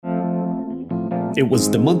It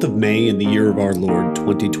was the month of May in the year of our Lord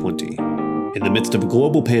 2020. In the midst of a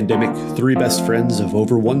global pandemic, three best friends of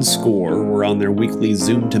over one score were on their weekly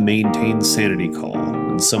Zoom to maintain sanity call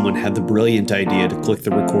when someone had the brilliant idea to click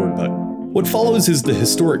the record button. What follows is the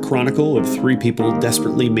historic chronicle of three people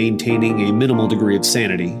desperately maintaining a minimal degree of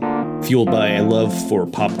sanity. Fueled by a love for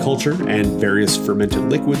pop culture and various fermented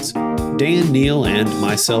liquids, Dan, Neil, and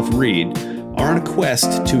myself, Reed, are on a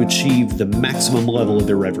quest to achieve the maximum level of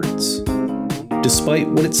irreverence. Despite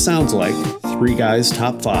what it sounds like, Three Guys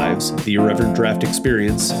Top Fives, The Irreverent Draft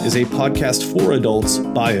Experience, is a podcast for adults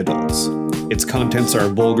by adults. Its contents are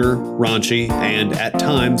vulgar, raunchy, and, at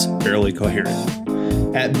times, barely coherent.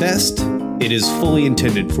 At best, it is fully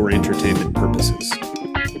intended for entertainment purposes.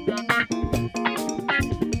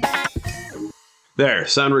 There,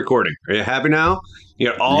 sound recording. Are you happy now? You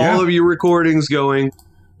got all of your recordings going.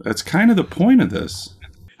 That's kind of the point of this.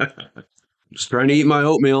 Just trying to eat my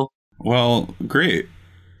oatmeal. Well, great.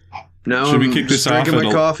 Now should we kick this off? Drinking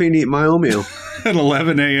my coffee and eat my oatmeal at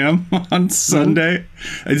 11 a.m. on Sunday.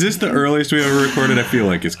 Is this the earliest we ever recorded? I feel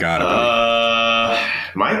like it's gotta be.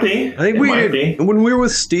 Might be. I think we did when we were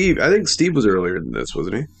with Steve. I think Steve was earlier than this,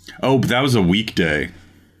 wasn't he? Oh, but that was a weekday.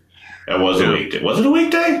 It was a weekday. Was it a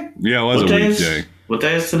weekday? Yeah, it was a weekday. What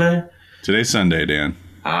day is today? Today's Sunday, Dan.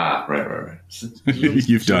 Ah, right.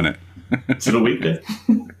 You've done it. Is it a weekday?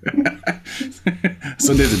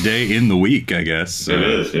 Sunday's a day in the week, I guess. It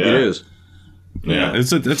is. Yeah. It is. Yeah.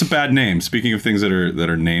 It's a bad name. Speaking of things that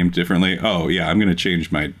are named differently. Oh yeah, I'm gonna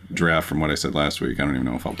change my draft from what I said last week. I don't even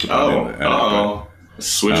know if I'll put that in the edit.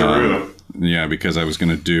 Switcheroo. Yeah, because I was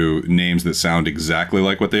gonna do names that sound exactly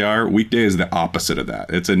like what they are. Weekday is the opposite of that.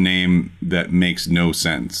 It's a name that makes no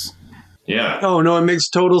sense. Yeah. Oh no, it makes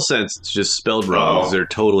total sense. It's just spelled wrong because they're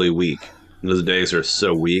totally weak. Those days are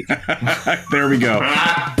so weak. There we go.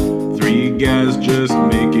 Three guys just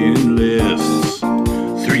making lists.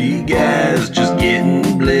 Three guys just getting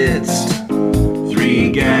blitzed.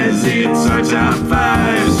 Three guys, it's our top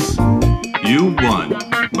fives. You won,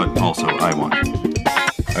 but also I won.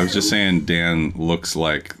 I was just saying Dan looks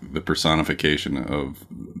like the personification of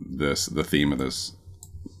the theme of this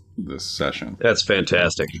session. That's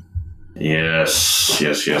fantastic. Yes.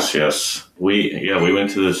 We went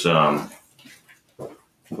to this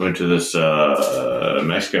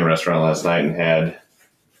Mexican restaurant last night and had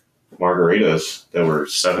margaritas that were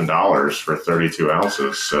 $7 for 32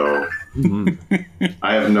 ounces. So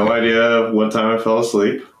I have no idea what time I fell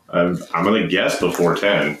asleep. I'm going to guess before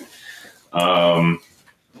 10.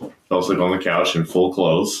 Fell asleep on the couch in full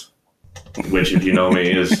clothes, which, if you know me,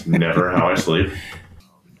 is never how I sleep.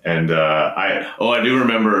 And I do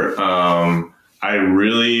remember I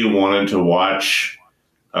really wanted to watch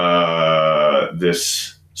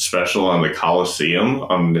this special on the Coliseum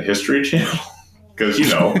on the History Channel because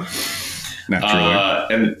naturally.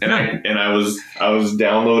 And I was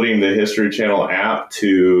downloading the History Channel app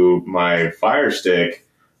to my Fire Stick,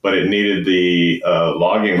 but it needed the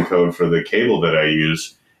login code for the cable that I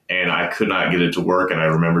use, and I could not get it to work. And I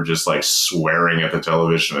remember just like swearing at the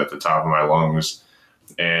television at the top of my lungs.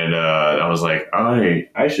 And I was like,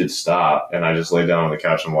 I should stop. And I just laid down on the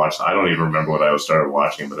couch and watched. I don't even remember what I started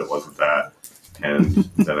watching, but it wasn't that. And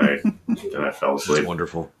then I fell asleep. That's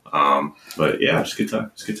wonderful. But yeah, it's good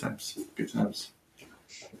times. Good times.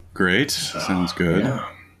 Great. Sounds good. Yeah.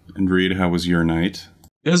 And Reed, how was your night?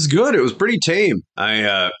 It was good. It was pretty tame.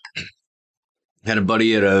 I had a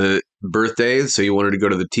buddy at a birthday, so he wanted to go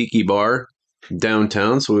to the Tiki Bar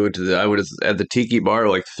downtown. So we went to I was at the Tiki Bar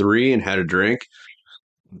like 3 and had a drink.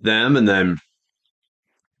 Them and then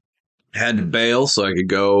had to bail so I could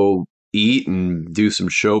go eat and do some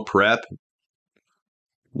show prep.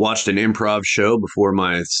 Watched an improv show before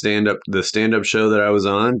the stand-up show that I was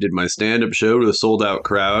on. Did my stand-up show to a sold-out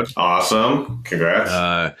crowd. Awesome.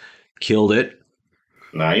 Congrats. Killed it.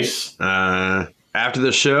 Nice. After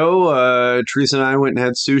the show, Teresa and I went and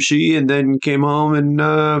had sushi and then came home and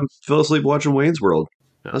fell asleep watching Wayne's World.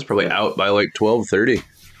 I was probably out by like 12:30.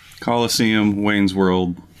 Coliseum, Wayne's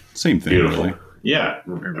World, same thing. Beautiful. Really. Yeah. It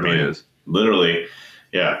really is. Literally,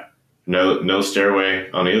 yeah. No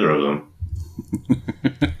stairway on either of them.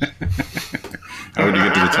 How would you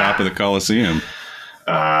get to the top of the Coliseum?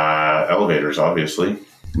 Elevators, obviously.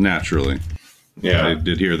 Naturally. Yeah. I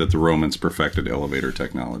did hear that the Romans perfected elevator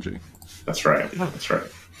technology. That's right.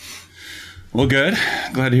 Well, good.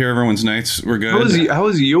 Glad to hear everyone's nights were good. How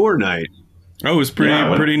was your night? Oh, it was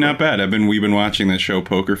pretty not bad. We've been watching that show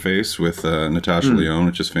Poker Face with Natasha Lyonne,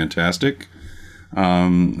 which is fantastic.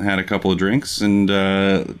 Had a couple of drinks and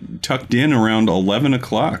tucked in around 11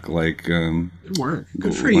 o'clock. Good work.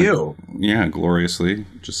 Good for you. Yeah, gloriously.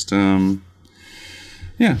 Just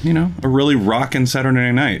Yeah, a really rockin'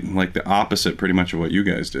 Saturday night, like the opposite pretty much of what you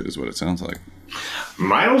guys did is what it sounds like.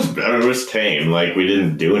 Mine was tame. Like, we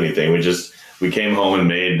didn't do anything. We came home and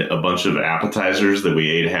made a bunch of appetizers that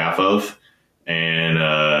we ate half of, and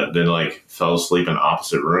then like fell asleep in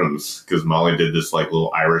opposite rooms because Molly did this like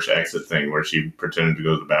little Irish exit thing where she pretended to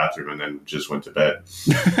go to the bathroom and then just went to bed.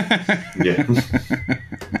 Yeah.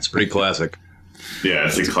 It's pretty classic. Yeah,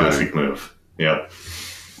 it's a classic move. Yeah.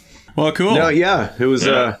 Well, cool. No, yeah, it was.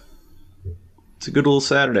 It's a good little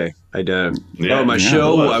Saturday. My it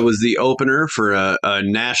show. was. I was the opener for the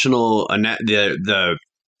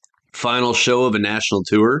final show of a national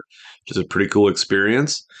tour, which is a pretty cool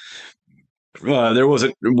experience. We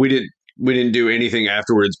didn't do anything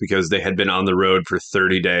afterwards because they had been on the road for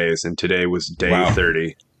 30 days, and today was day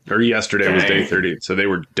 30, or yesterday was day 30, so they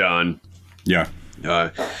were done. Yeah.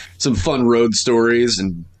 Some fun road stories,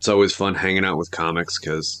 and it's always fun hanging out with comics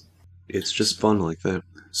because it's just fun like that.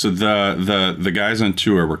 So the guys on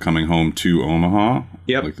tour were coming home to Omaha.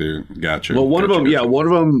 Yep. Like they gotcha. Well, one of them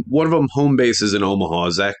home base is in Omaha.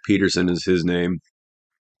 Zach Peterson is his name.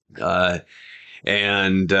 And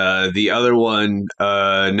the other one,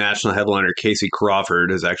 national headliner Casey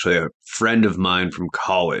Crawford, is actually a friend of mine from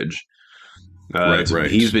college. Right.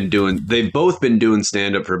 They've both been doing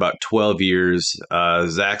stand-up for about 12 years.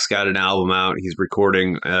 Zach's got an album out. He's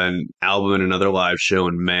recording an album and another live show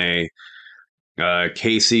in May.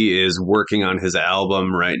 Casey is working on his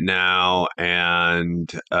album right now and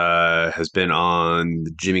has been on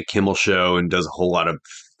the Jimmy Kimmel Show and does a whole lot of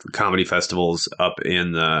comedy festivals up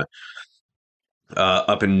in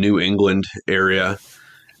New England area.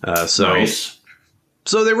 Nice.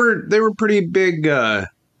 So they were pretty big.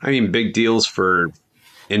 Big deals for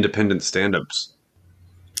independent stand-ups.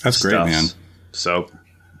 That's great, man. So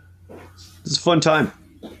it's a fun time.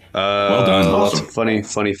 Well done. Lots of funny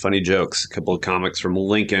jokes. A couple of comics from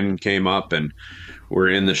Lincoln came up and were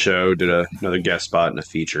in the show, did another guest spot and a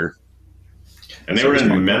feature. And they were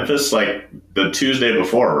in Memphis like the Tuesday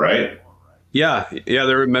before, right? Yeah, they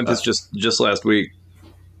were in Memphis just last week.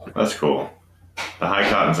 That's cool. The High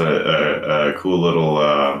Cotton's a cool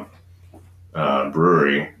little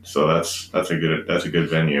brewery, so that's a good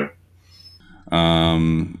venue.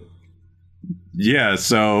 Yeah,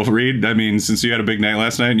 so Reed, since you had a big night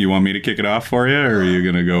last night, you want me to kick it off for you, or are you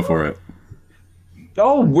gonna go for it?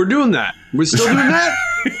 Oh, we're doing that. We're still doing that?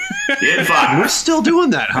 We're still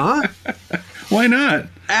doing that, huh? Why not?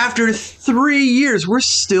 After 3 years, we're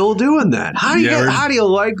still doing that. How do you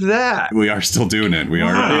like that? We are still doing it.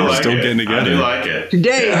 We're still getting together. I do like it.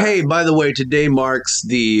 Today, Hey, by the way, today marks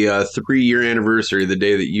the 3-year anniversary, the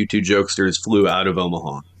day that you two jokesters flew out of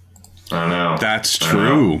Omaha. I know. That's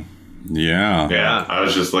true. Yeah. Yeah, I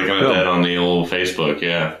was just looking at that on the old Facebook,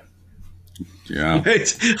 yeah. Yeah.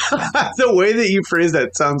 The way that you phrase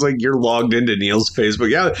that sounds like you're logged into Neil's Facebook.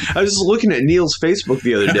 Yeah, I was just looking at Neil's Facebook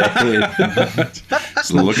the other day.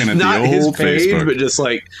 Just looking at Not the his old page, Facebook. but just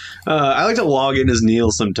like, I like to log in as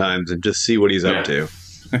Neil sometimes and just see what he's up to.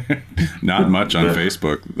 Not much on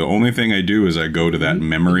Facebook. The only thing I do is I go to that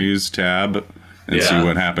memories tab and see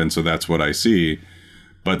what happens. So that's what I see.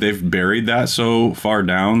 But they've buried that so far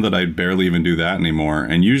down that I barely even do that anymore.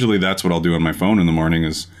 And usually that's what I'll do on my phone in the morning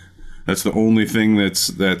is that's the only thing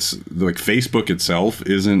that's like Facebook itself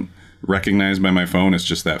isn't recognized by my phone. It's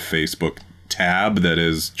just that Facebook tab that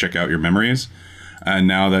is check out your memories. And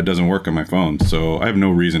now that doesn't work on my phone. So I have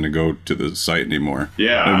no reason to go to the site anymore.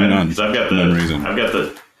 Yeah, because I've got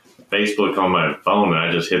the Facebook on my phone and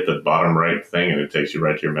I just hit the bottom right thing and it takes you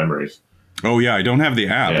right to your memories. Oh yeah, I don't have the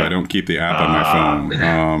app. Yeah. I don't keep the app on my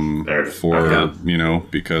phone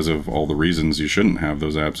because of all the reasons you shouldn't have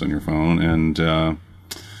those apps on your phone, and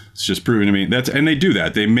it's just proven to me and they do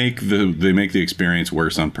that. They make the experience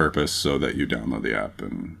worse on purpose so that you download the app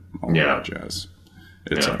and all that jazz,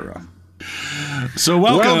 etc. So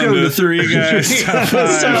welcome to Three Guys Top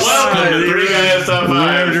Fives. Welcome to Three Guys Top Fives.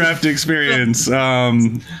 Rare Draft Experience.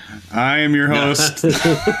 I am your host. Do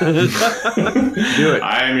it.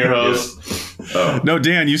 I am your host. Oh. No,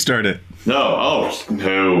 Dan, you start it. No. Oh,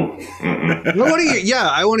 no. I want to hear you guys.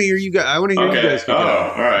 I want to hear you guys. Oh,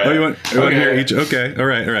 all right. Oh, you want to hear each? Okay. All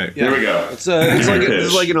right. Yeah. Here we go. It's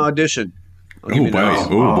like an audition. Oh, wow.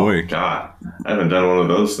 Oh, boy. God. I haven't done one of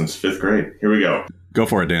those since 5th grade. Here we go. Go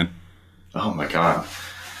for it, Dan. Oh, my God.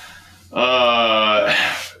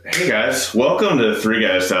 Hey, guys. Welcome to Three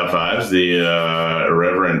Guys Top Fives, the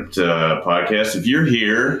irreverent podcast. If you're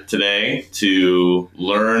here today to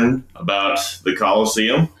learn about the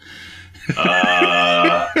Coliseum,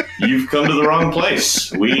 you've come to the wrong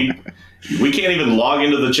place. We can't even log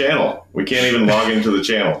into the channel.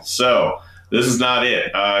 So This is not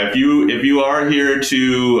it. If you are here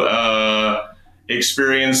to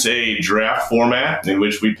experience a draft format in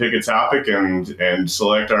which we pick a topic and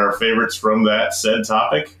select our favorites from that said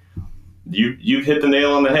topic, you've hit the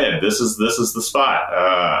nail on the head. This is the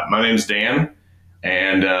spot. My name's Dan,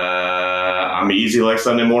 and I'm easy like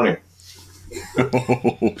Sunday morning.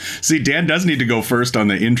 Oh, see, Dan does need to go first on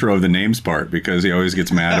the intro of the names part because he always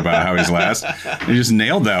gets mad about how he's last. He just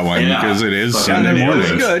nailed that one because it is Sunday morning.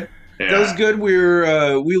 That was good. Yeah. That was good.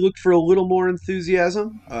 We looked for a little more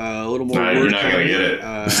enthusiasm, a little more. No, you're not gonna get it.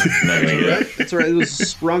 You're not gonna get it. That's all right. It was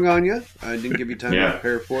sprung on you. I didn't give you time to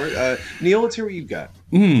prepare for it. Neil, let's hear what you've got.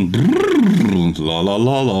 La la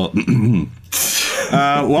la la.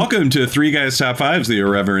 Welcome to Three Guys Top Fives, the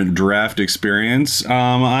irreverent draft experience.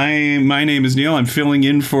 My name is Neil. I'm filling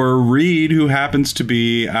in for Reed, who happens to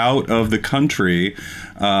be out of the country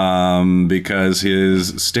because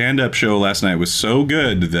his stand-up show last night was so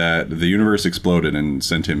good that the universe exploded and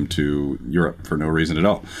sent him to Europe for no reason at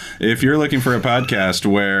all. If you're looking for a podcast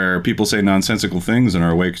where people say nonsensical things and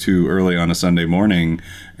are awake too early on a Sunday morning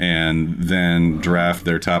and then draft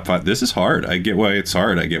their top five, this is hard. I get why it's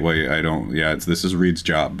hard. I get why I don't. Yeah, this is Reed's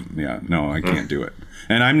job. Yeah, no, I can't do it.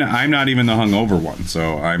 And I'm not even the hungover one,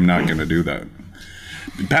 so I'm not going to do that.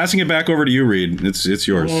 Passing it back over to you, Reed. It's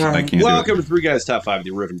yours. I can't. Welcome to Three Guys Top Five,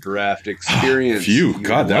 the irreverent draft experience. Phew,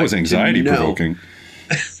 God, that was anxiety provoking.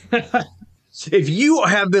 If you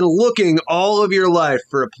have been looking all of your life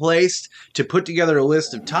for a place to put together a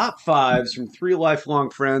list of top fives from three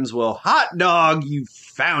lifelong friends, well, hot dog, you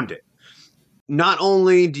found it. Not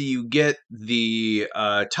only do you get the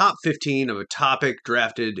top 15 of a topic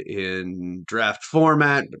drafted in draft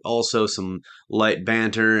format, but also some light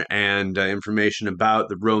banter and information about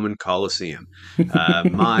the Roman Colosseum.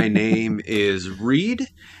 My name is Reed,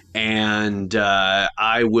 and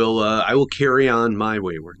I will carry on my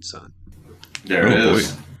wayward son. There it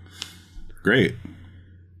is. Boy. Great.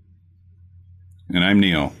 And I'm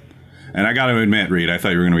Neil. And I got to admit, Reed, I thought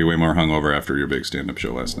you were going to be way more hungover after your big stand-up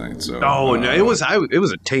show last night. So, no, it was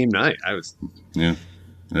a tame night. Yeah,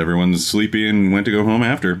 everyone's sleepy and went to go home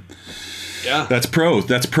after. Yeah, that's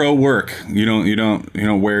pro work. You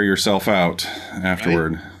don't wear yourself out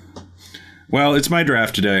afterward. Right. Well, it's my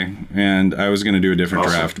draft today, and I was going to do a different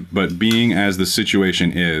draft, but being as the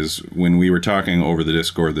situation is, when we were talking over the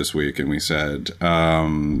Discord this week, and we said,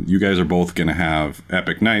 you guys are both going to have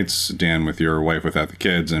epic nights, Dan with your wife without the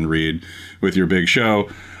kids, and Reed with your big show.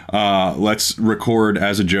 Let's record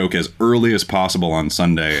as a joke as early as possible on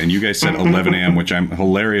Sunday. And you guys said 11 a.m., which I'm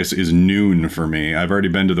hilarious is noon for me. I've already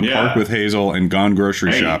been to the park with Hazel and gone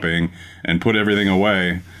grocery shopping and put everything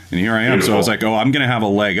away. And here I am. Beautiful. So I was like, I'm going to have a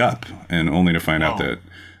leg up. And only to find out that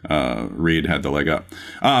Reed had the leg up.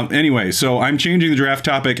 Anyway, so I'm changing the draft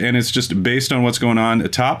topic, and it's just based on what's going on. The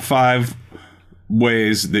top 5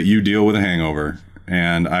 ways that you deal with a hangover.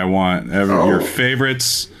 And I want your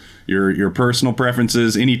favorites, your personal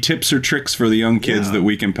preferences, any tips or tricks for the young kids that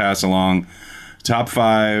we can pass along. Top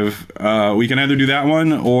 5. We can either do that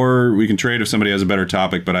one, or we can trade if somebody has a better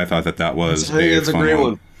topic. But I thought that was a great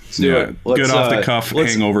one. Let's do it. Good off the cuff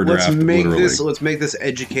hangover draft. Let's make this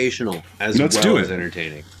educational as well as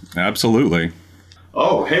entertaining. Absolutely.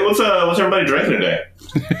 Oh, hey, what's everybody drinking today?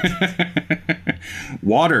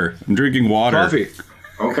 Water. I'm drinking water. Coffee.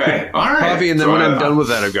 Okay. All right. Coffee, and then when I'm done with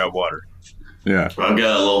that, I've got water. Yeah. I've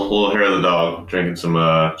got a little hair of the dog, drinking some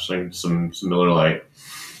Miller Lite.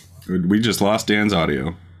 We just lost Dan's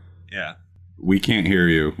audio. Yeah. We can't hear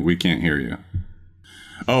you.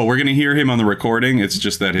 Oh, we're going to hear him on the recording. It's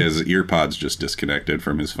just that his earpods just disconnected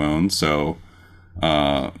from his phone. So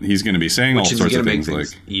he's going to be saying all sorts of things like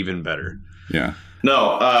even better. Yeah.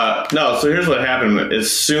 No. So here's what happened.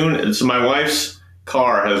 So my wife's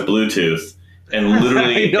car has Bluetooth, and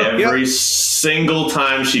literally every single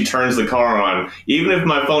time she turns the car on, even if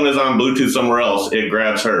my phone is on Bluetooth somewhere else, it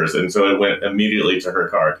grabs hers. And so it went immediately to her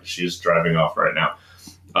car because she's driving off right now.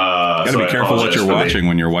 Gotta be careful what you're watching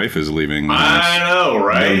when your wife is leaving. I know,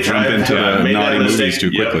 right? Don't jump into the naughty movies too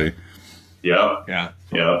quickly. Yep.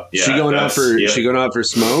 She going out for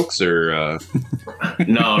smokes or?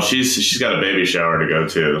 No, she's got a baby shower to go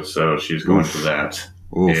to, so she's going for that.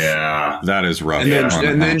 Oof. Yeah, that is rough.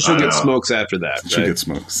 And then she'll get smokes after that. She'll get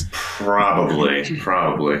smokes. Probably.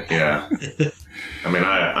 Yeah. I mean,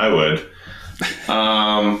 I would.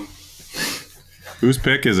 Whose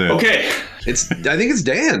pick is it? Okay. I think it's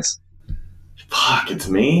Dan's. Fuck, it's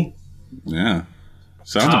me? Yeah.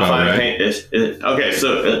 Sounds about right. Okay,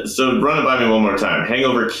 so run it by me one more time.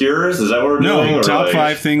 Hangover cures? Is that what we're doing? No,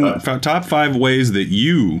 top 5 ways that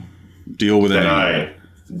you deal with a hangover. I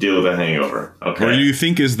deal with a hangover. Okay. Or do you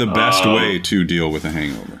think is the best way to deal with a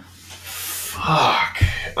hangover? Fuck.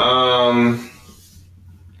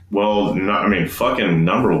 Well, fucking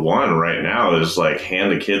number one right now is like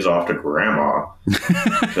hand the kids off to grandma.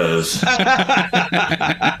 Because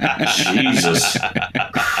Jesus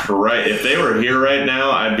Christ, if they were here right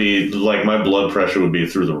now, I'd be like, my blood pressure would be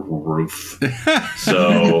through the roof.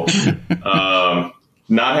 So,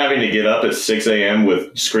 not having to get up at 6 a.m.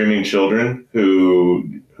 with screaming children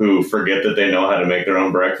who forget that they know how to make their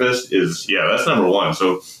own breakfast that's number one.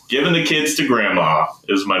 So giving the kids to grandma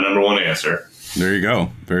is my number one answer. There you go.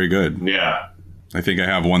 Very good. Yeah. I think I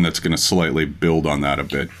have one that's going to slightly build on that a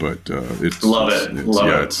bit, but it's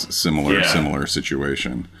it's similar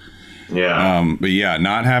situation. Yeah. But yeah,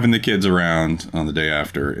 not having the kids around on the day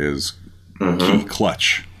after is key.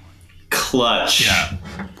 Clutch. Yeah.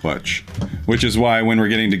 Clutch. Which is why when we're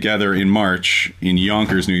getting together in March in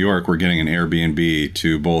Yonkers, New York, we're getting an Airbnb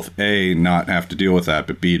to both A, not have to deal with that,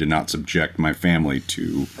 but B, to not subject my family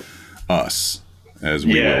to us as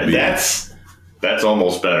we will be. That's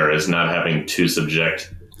almost better, is not having to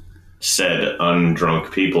subject said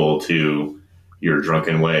undrunk people to your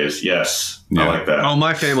drunken ways. Yes, I like that. Oh,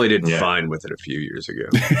 my family did fine with it a few years ago.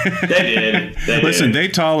 They did. Listen, they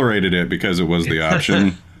tolerated it because it was the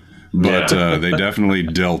option, but they definitely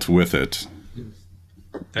dealt with it.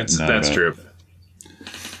 That's true.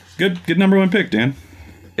 Good number one pick, Dan.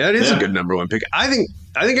 Yeah, it is a good number one pick. I think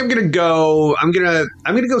I'm gonna go. I'm gonna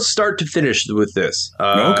go start to finish with this.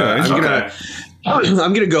 I'm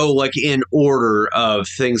gonna go like in order of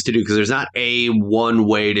things to do, because there's not a one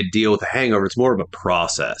way to deal with a hangover. It's more of a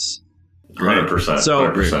process. 100%.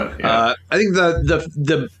 So 100%, yeah. I think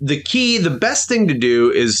the key, the best thing to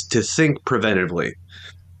do is to think preventively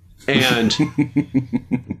and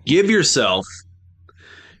give yourself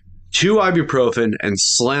 2 ibuprofen and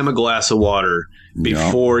slam a glass of water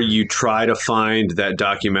before you try to find that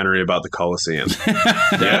documentary about the Colosseum.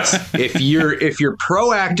 If you're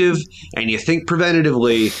proactive and you think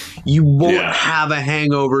preventatively, you won't have a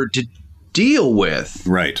hangover to deal with.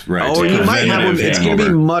 Right. Oh, you might have one. It's going to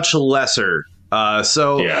be much lesser. 2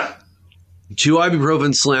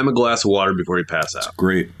 ibuprofen, slam a glass of water before you pass out.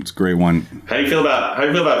 It's a great one. How do you feel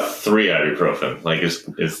about 3 ibuprofen? Like, is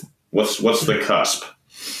what's the cusp?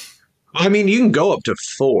 I mean, you can go up to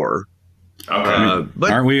 4. Okay.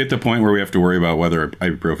 But aren't we at the point where we have to worry about whether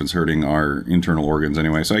ibuprofen's hurting our internal organs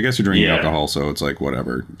anyway? So I guess you're drinking alcohol, so it's like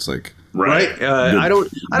whatever. It's like right. I don't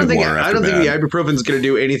think the ibuprofen's going to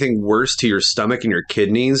do anything worse to your stomach and your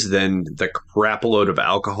kidneys than the crap load of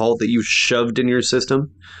alcohol that you shoved in your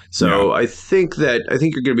system. So I think you're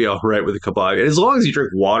going to be all right with a couple of, as long as you drink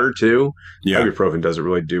water too. Ibuprofen doesn't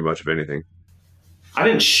really do much of anything. I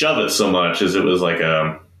didn't shove it so much as it was like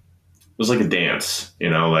a dance,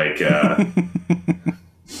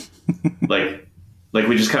 like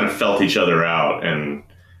we just kind of felt each other out, and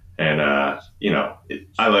I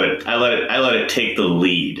let it take the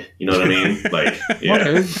lead. You know what I mean? Like,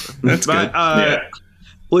 okay. That's good.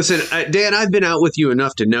 Listen, Dan, I've been out with you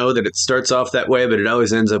enough to know that it starts off that way, but it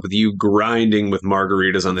always ends up with you grinding with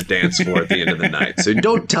margaritas on the dance floor at the end of the night. So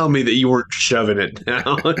don't tell me that you weren't shoving it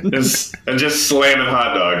down. and just slamming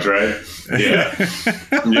hot dogs, right?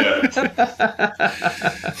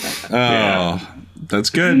 Oh, that's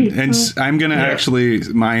good. And I'm going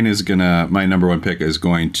to my number one pick is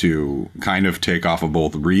going to kind of take off of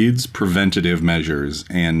both Reed's preventative measures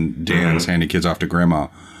and Dan's handing kids off to grandma,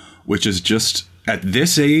 which is just, at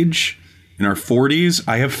this age, in our 40s,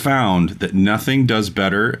 I have found that nothing does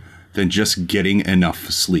better than just getting enough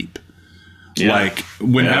sleep. Like,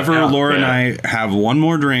 whenever Laura and I have one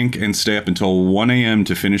more drink and stay up until 1 a.m.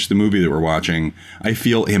 to finish the movie that we're watching, I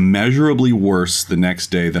feel immeasurably worse the next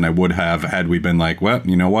day than I would have had we been like, well,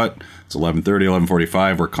 you know what? It's 11:30,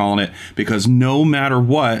 11:45. We're calling it. Because no matter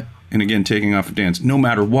what, and again, taking off of dance, no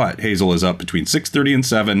matter what, Hazel is up between 6:30 and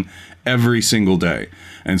 7 every single day.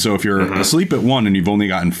 And so if you're asleep at 1 and you've only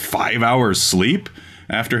gotten 5 hours sleep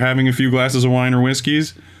after having a few glasses of wine or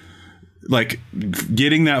whiskeys, like,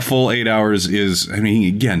 getting that full 8 hours is, I mean,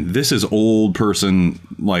 again, this is old person,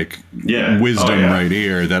 like, wisdom right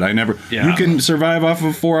here that I never, you can survive off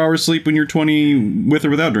of 4 hours sleep when you're 20 with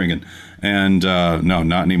or without drinking. And no,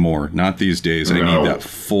 not anymore. Not these days. I need that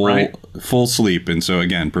full sleep. And so,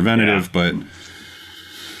 again, preventative, but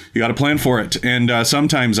you got to plan for it. And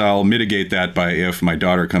sometimes I'll mitigate that by, if my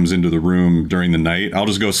daughter comes into the room during the night, I'll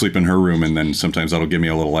just go sleep in her room. And then sometimes that'll give me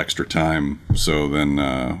a little extra time. So then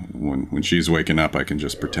when she's waking up, I can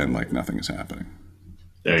just pretend like nothing is happening.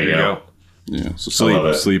 There you go. Yeah.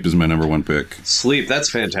 So sleep is my number one pick. Sleep. That's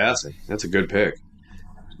fantastic. That's a good pick.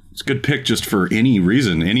 It's a good pick just for any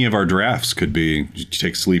reason. Any of our drafts could be, you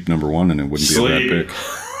take sleep number one and it wouldn't be a bad pick.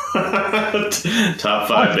 Top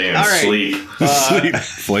 5 bands. All right. Sleep. Sleep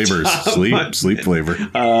flavors. Sleep flavor.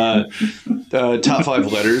 Top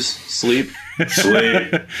 5 letters. Sleep.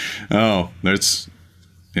 Sleep. Oh, it's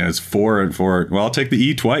 4 and 4. Well, I'll take the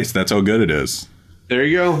E twice. That's how good it is. There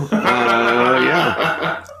you go.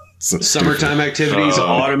 Yeah. So Summertime activities,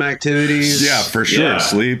 autumn activities. yeah, for sure. Yeah.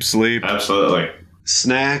 Sleep. Absolutely.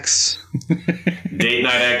 Snacks. Date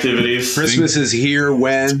night activities. Christmas is here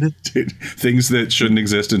when? Things that shouldn't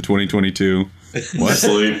exist in 2022. What?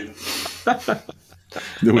 Sleep. That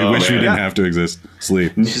we wish we man. didn't have to exist.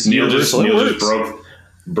 Sleep. Neil just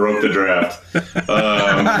broke the draft.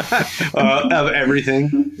 Of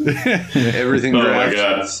everything. Everything Oh draft. my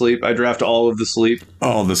God. Sleep. I draft all of the sleep.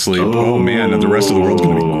 All the sleep. Oh man, and the rest of the world's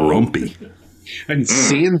gonna be grumpy. And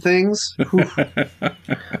seeing things.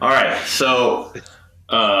 All right, so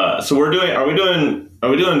we're doing. Are we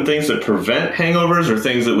doing things that prevent hangovers, or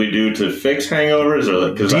things that we do to fix hangovers,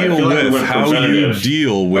 or because I Deal feel like we with went how you preventative.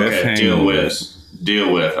 deal with Okay, hangovers.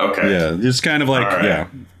 deal with. Okay, Yeah, just kind of like All right.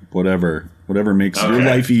 whatever makes your Okay.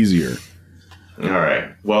 life easier. All right.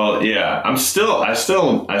 Well, yeah, I still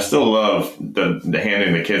love the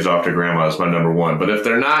handing the kids off to grandma is my number one. But if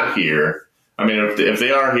they're not here, I mean, if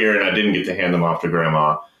they are here and I didn't get to hand them off to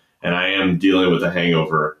grandma, and I am dealing with a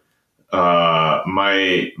hangover,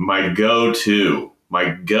 my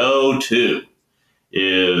go-to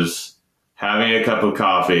is having a cup of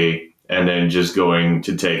coffee and then just going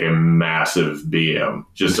to take a massive BM,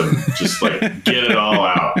 just like get it all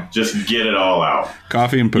out, just get it all out.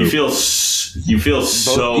 Coffee and poop. You feel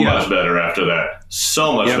so much better after that,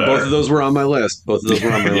 so much better. Both of those were on my list.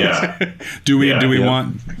 Yeah. Do we Yeah.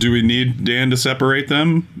 do we need Dan to separate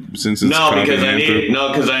them since it's No, coffee because and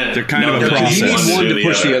poop? they're kind of a process. You need one to the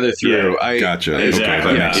push the other through. Yeah. Gotcha.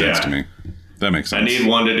 Exactly. Okay, that makes Yeah. sense to me. That makes sense. I need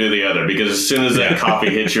one to do the other because as soon as that coffee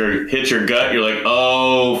hits your gut, you're like,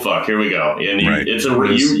 oh fuck, here we go, and Right.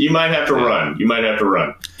 you might have to run. You might have to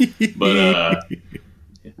run.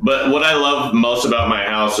 But what I love most about my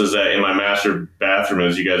house is that in my master bathroom,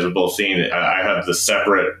 as you guys have both seen, I have the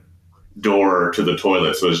separate door to the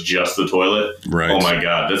toilet, so it's just the toilet. Right. Oh my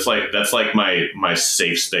god, that's like my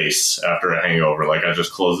safe space after a hangover. Like I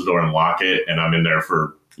just close the door and lock it, and I'm in there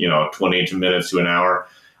for 20 minutes to an hour.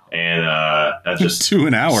 And I just to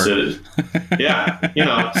an hour.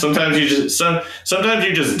 Yeah, sometimes you just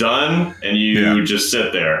done, and you just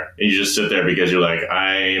sit there, because you're like,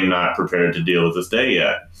 I am not prepared to deal with this day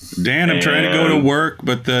yet. Dan, I'm trying to go to work,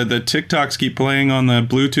 but the TikToks keep playing on the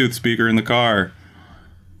Bluetooth speaker in the car.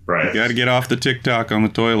 Right, you got to get off the TikTok on the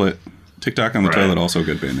toilet. TikTok on the toilet, also a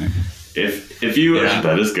good band name. If you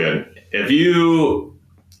that is good.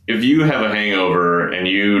 If you have a hangover and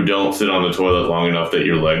you don't sit on the toilet long enough that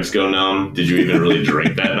your legs go numb, did you even really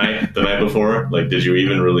drink the night before? Like, did you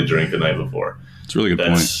even really drink the night before? It's a really good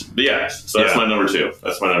point. Yeah, so that's my number two.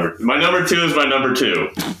 My number two is my number two.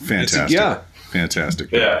 Fantastic.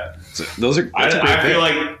 Fantastic. Yeah. So those are.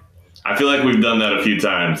 I feel like we've done that a few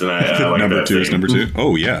times, and I like number that two thing. is number two.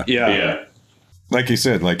 Oh, yeah. Yeah. Like you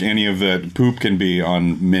said, like any of the poop can be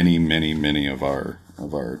on many of our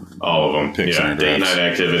all of them. picks Yeah, and date drafts. night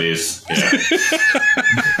activities.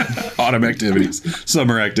 Yeah. Autumn activities,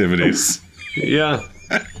 summer activities. Yeah.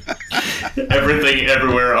 Everything,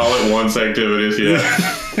 everywhere, all at once activities.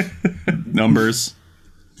 Yeah. Numbers.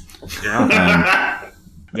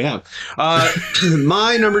 Yeah.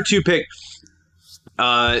 My number 2 pick.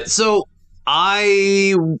 So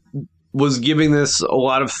I was giving this a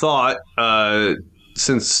lot of thought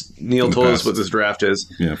since Neil told us what this draft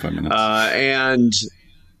is. Yeah, 5 minutes. And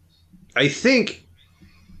I think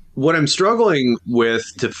what I'm struggling with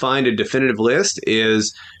to find a definitive list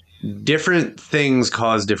is different things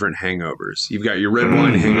cause different hangovers. You've got your red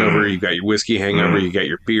wine hangover, you've got your whiskey hangover, you've got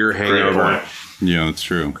your beer hangover. Yeah, that's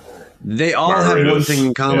true. They all have one thing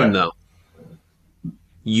in common, though.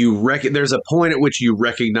 There's a point at which you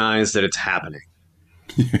recognize that it's happening.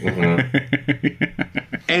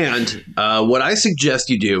 And what I suggest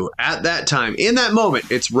you do at that time, in that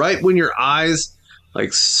moment, it's right when your eyes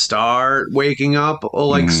like start waking up, or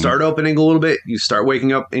like start opening a little bit. You start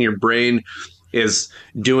waking up, and your brain is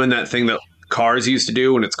doing that thing that cars used to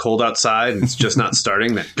do when it's cold outside and it's just not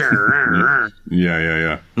starting. That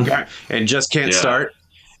Yeah. and just can't start.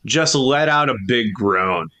 Just let out a big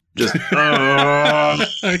groan. Just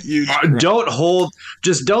don't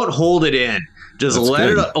hold it in. Just let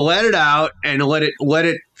it out and let it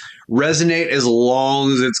resonate as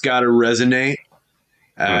long as it's got to resonate.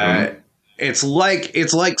 It's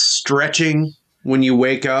like stretching when you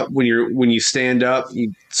wake up, when you stand up,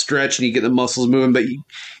 you stretch and you get the muscles moving. But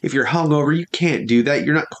if you're hungover, you can't do that.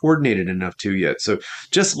 You're not coordinated enough to yet. So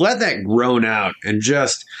just let that groan out and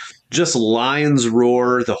just lions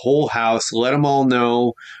roar the whole house. Let them all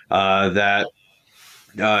know that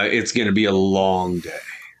it's going to be a long day.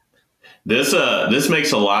 This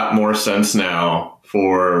makes a lot more sense now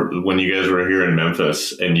for when you guys were here in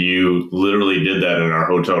Memphis and you literally did that in our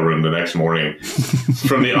hotel room the next morning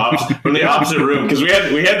from the opposite room, because we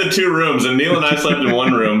had the two rooms and Neil and I slept in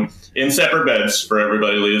one room in separate beds for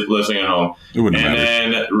everybody listening at home. It wouldn't matter.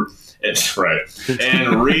 Then it's right.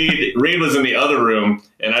 And Reed was in the other room,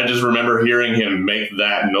 and I just remember hearing him make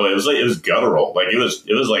that noise. It was guttural. Like it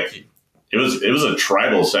was a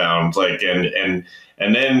tribal sound. Like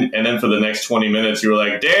and then for the next 20 minutes, you were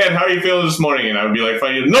like, Dan, how are you feeling this morning? And I would be like,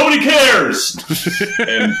 nobody cares.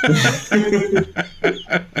 And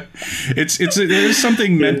there's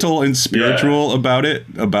something mental and spiritual about it,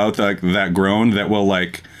 about like that groan that will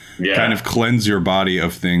kind of cleanse your body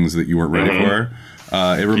of things that you weren't ready for.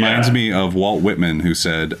 It reminds me of Walt Whitman, who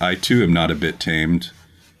said, I too am not a bit tamed.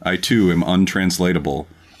 I too am untranslatable.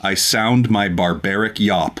 I sound my barbaric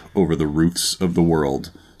yawp over the roofs of the world.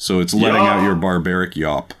 So it's letting out your barbaric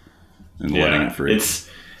yawp and letting it free.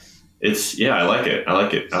 I like it. I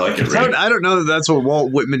like it. I don't know that that's what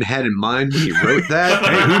Walt Whitman had in mind when he wrote that.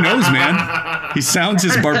 Hey, who knows, man? He sounds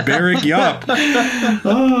his barbaric yawp.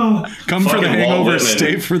 Come for the hangover,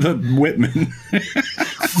 stay for the Whitman.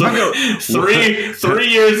 Three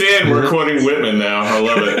years in, we're quoting Whitman now. I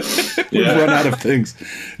love it. We've run out of things.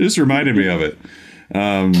 It just reminded me of it.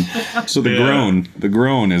 So the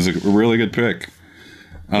groan is a really good pick.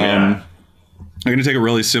 I'm going to take a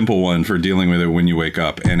really simple one for dealing with it when you wake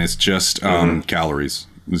up, and it's just calories.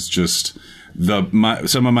 It's just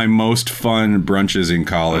some of my most fun brunches in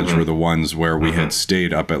college were the ones where we had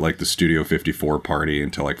stayed up at like the Studio 54 party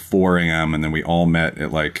until like 4 a.m. and then we all met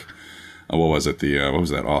at like what was it? What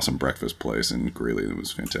was that awesome breakfast place in Greeley? That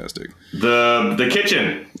was fantastic. The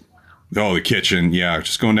kitchen. Oh, the kitchen. Yeah.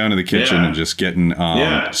 Just going down to the kitchen and just getting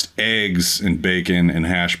just eggs and bacon and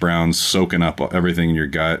hash browns soaking up everything in your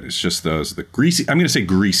gut. It's just the greasy, I'm going to say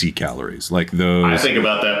greasy calories. Like those. I think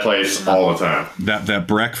about that place all the time. That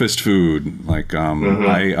breakfast food. Like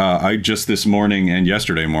I just this morning and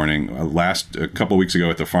yesterday morning, a couple weeks ago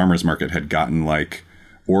at the farmer's market had gotten like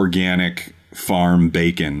organic farm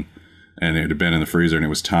bacon. And it had been in the freezer and it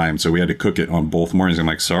was time. So we had to cook it on both mornings. I'm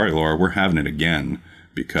like, sorry, Laura, we're having it again.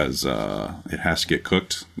 Because it has to get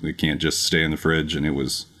cooked. It can't just stay in the fridge, and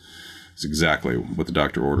it's exactly what the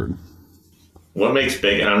doctor ordered. What makes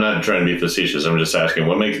bacon? I'm not trying to be facetious. I'm just asking,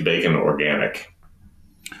 what makes bacon organic?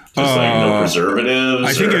 Just like no preservatives?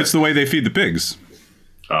 I think it's the way they feed the pigs.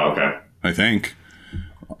 Oh, okay. I think.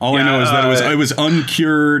 All I know is that it was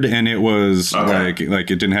uncured, and it was like it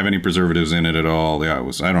didn't have any preservatives in it at all. Yeah, it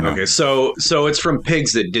was. I don't know. Okay, so it's from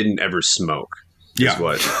pigs that didn't ever smoke. Yeah.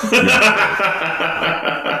 What?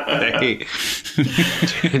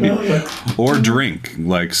 Or drink,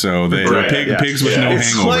 like so. Pigs with no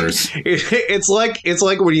hangovers. It's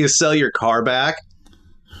like when you sell your car back,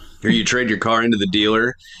 or you trade your car into the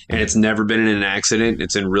dealer, and it's never been in an accident.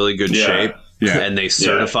 It's in really good shape, and they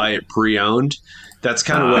certify it pre-owned. That's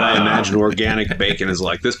kind of what I imagine organic bacon is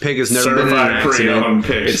like. This pig has never been in an accident.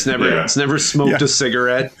 It's never smoked a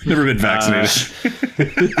cigarette. Never been vaccinated.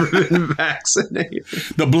 Never been vaccinated.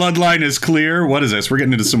 The bloodline is clear. What is this? We're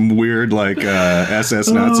getting into some weird SS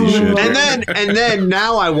Nazi shit. And then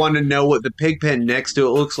now I want to know what the pig pen next to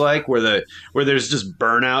it looks like, where there's just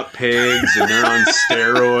burnout pigs and they're on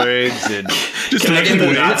steroids and just can I get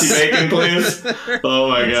the Nazi bacon, please? Oh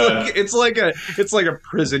my god! It's like a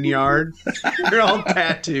prison yard. They're all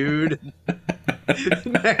tattooed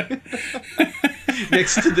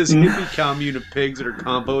next to this hippie commune of pigs that are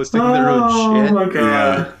composting their own shit. Oh my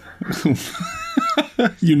god! Yeah.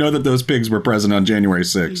 You know that those pigs were present on January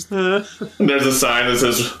 6th. There's a sign that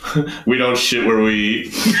says, "We don't shit where we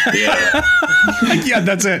eat." Yeah, yeah,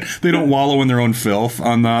 that's it. They don't wallow in their own filth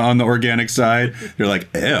on the organic side. They're like,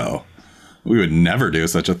 ew, we would never do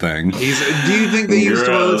such a thing. Do you think they use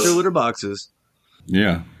toilets or litter boxes?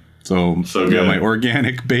 Yeah. So yeah, my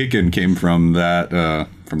organic bacon came from that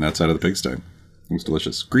side of the pigsty. It was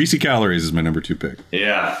delicious. Greasy calories is my number 2 pick.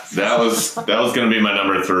 Yeah, that was going to be my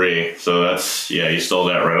number 3. So that's you stole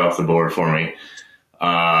that right off the board for me.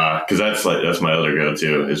 Because that's my other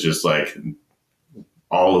go-to. It's just like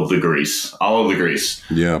all of the grease.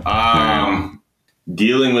 Yeah.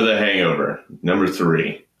 Dealing with a hangover, number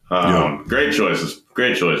 3. Great choices,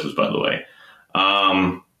 by the way.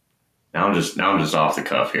 Now I'm just off the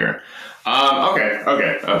cuff here.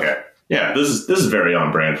 Okay. Yeah, this is very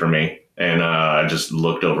on brand for me. And I just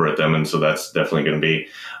looked over at them, and so that's definitely going to be.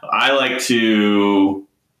 I like to.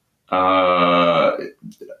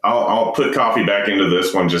 I'll put coffee back into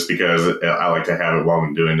this one just because I like to have it while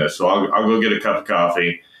I'm doing this. So I'll go get a cup of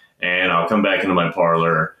coffee, and I'll come back into my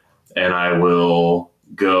parlor, and I will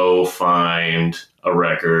go find a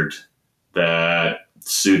record that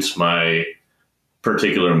suits my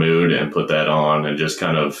particular mood and put that on, and just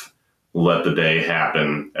kind of let the day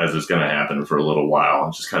happen as it's going to happen for a little while,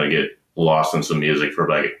 and just kind of get lost in some music for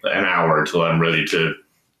like an hour until I'm ready to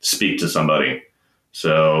speak to somebody.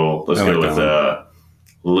 So let's go with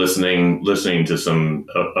listening to some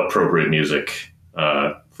appropriate music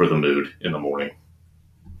for the mood in the morning.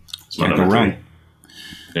 Can't go wrong.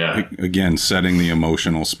 Yeah. Again, setting the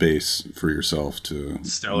emotional space for yourself to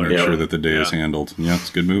make sure that the day is handled. Yeah, it's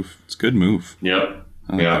a good move. It's a good move. Yep.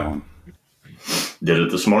 Did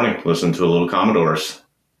it this morning. Listened to a little Commodores.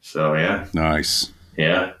 So, yeah. Nice.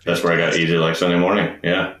 Yeah. That's where I got Easy Like Sunday Morning.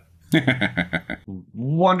 Yeah.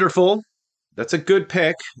 Wonderful. That's a good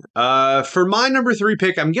pick. For my number 3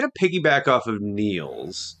 pick, I'm going to piggyback off of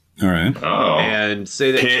Neil's. All right. Oh. And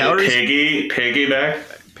say that calories... Piggyback?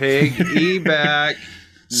 Piggyback.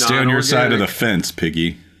 Stay on your side of the fence,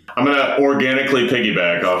 Piggy. I'm going to organically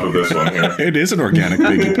piggyback off of this one here. It is an organic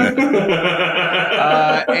piggyback.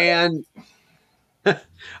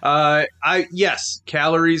 Yes,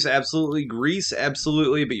 calories, absolutely. Grease,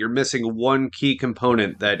 absolutely. But you're missing one key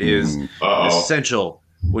component that is essential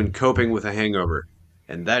when coping with a hangover,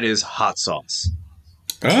 and that is hot sauce.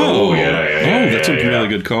 That's a really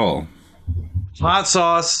good call. Hot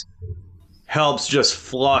sauce helps just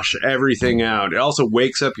flush everything out. It also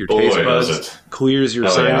wakes up your taste buds, clears your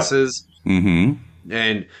sinuses,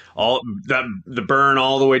 and all that. The burn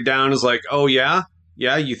all the way down is like, oh yeah.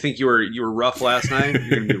 Yeah, you think you were rough last night?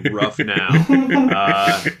 You're gonna be rough now.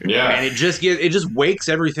 And it just wakes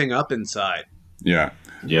everything up inside. Yeah.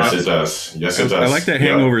 Yes, it does. Yes, it does. I like that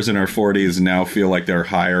hangovers in our 40s now feel like they're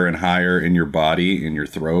higher and higher in your body, in your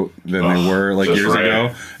throat, than they were like years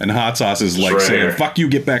ago. And hot sauce is like saying, fuck you,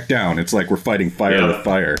 get back down. It's like we're fighting fire with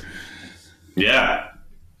fire. Yeah.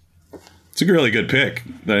 It's a really good pick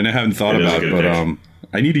that I haven't thought about, but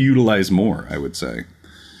I need to utilize more, I would say,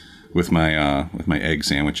 with my egg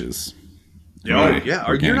sandwiches. Are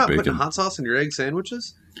you not putting hot sauce in your egg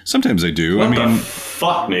sandwiches? Sometimes I do. What the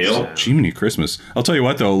fuck, Neil? Jiminy Christmas. I'll tell you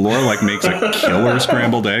what, though. Laura makes a killer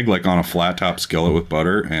scrambled egg on a flat top skillet with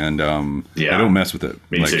butter, and I don't mess with it.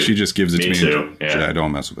 Me too. She just gives it to me. Too. Yeah. I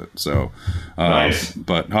don't mess with it. So, nice.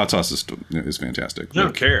 But hot sauce is fantastic. I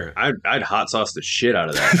don't care. I'd hot sauce the shit out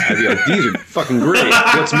of that. I'd be like, these are fucking great.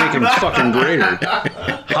 Let's make them fucking greater.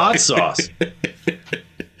 Hot sauce.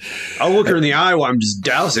 I'll look her in the eye while I'm just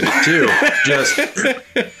dousing it too.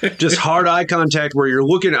 Just hard eye contact where you're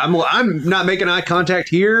looking. I'm not making eye contact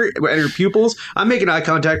here at her pupils. I'm making eye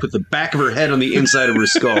contact with the back of her head on the inside of her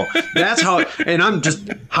skull. That's how. And I'm just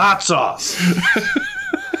hot sauce.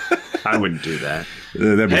 I wouldn't do that.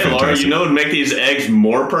 That'd be fantastic. Laura, you know what would make these eggs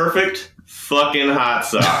more perfect? Fucking hot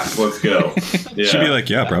sauce. Let's go. Yeah. She'd be like,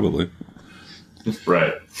 yeah, probably.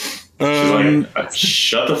 Right. She's like,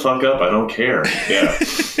 shut the fuck up. I don't care. Yeah.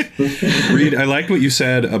 Reed, I liked what you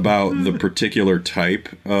said about the particular type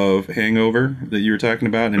of hangover that you were talking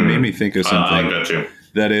about, and it made me think of something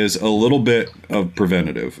that is a little bit of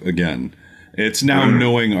preventative. Again, it's now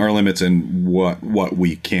knowing our limits and what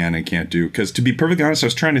we can and can't do. Because to be perfectly honest, I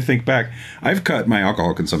was trying to think back. I've cut my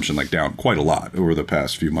alcohol consumption down quite a lot over the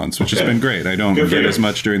past few months, which has been great. I don't get as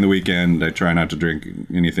much during the weekend. I try not to drink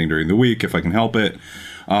anything during the week if I can help it.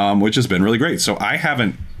 Which has been really great. So I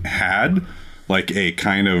haven't had a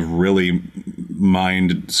kind of really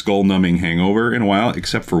skull-numbing hangover in a while,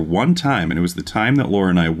 except for one time. And it was the time that Laura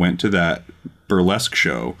and I went to that burlesque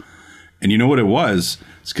show. And you know what it was?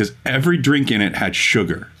 It's because every drink in it had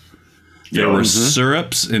sugar. There were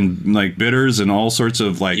syrups and bitters and all sorts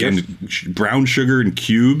of and brown sugar and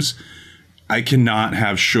cubes. I cannot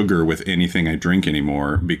have sugar with anything I drink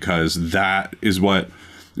anymore because that is what...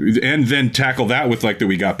 And then tackle that with that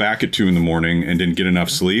we got back at 2 a.m. and didn't get enough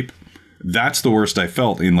sleep. That's the worst I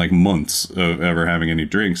felt in months of ever having any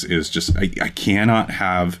drinks. Is just I cannot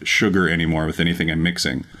have sugar anymore with anything I'm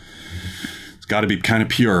mixing. It's got to be kind of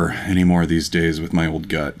pure anymore these days with my old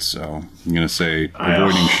gut. So I'm gonna say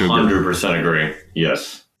avoiding sugar. 100% agree.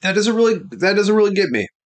 Yes. That doesn't really get me.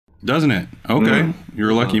 Doesn't it? Okay,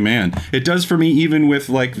 you're a lucky man. It does for me, even with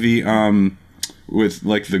the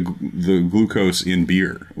glucose in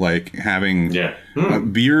beer, having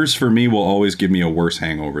beers for me will always give me a worse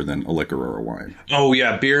hangover than a liquor or a wine. Oh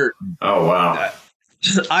yeah, beer. Oh wow.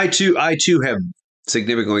 I too have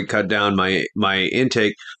significantly cut down my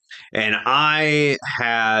intake, And I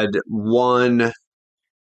had one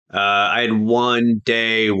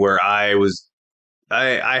day where I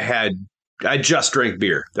just drank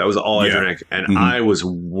beer. That was all I drank. And I was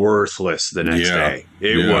worthless the next day.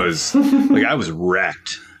 It was like I was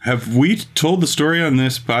wrecked. Have we told the story on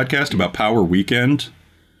this podcast about Power Weekend?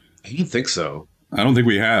 I don't think so. I don't think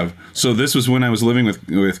we have. So this was when I was living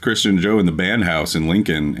with Christian and Joe in the band house in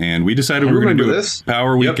Lincoln, and we decided we were going to do this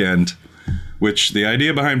Power Weekend, which the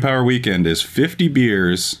idea behind Power Weekend is 50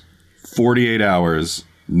 beers, 48 hours,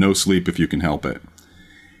 no sleep if you can help it.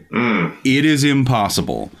 It is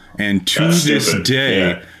impossible. And to this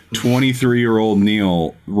day, 23-year-old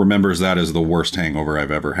Neil remembers that as the worst hangover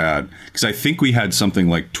I've ever had. Because I think we had something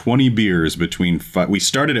like 20 beers between... We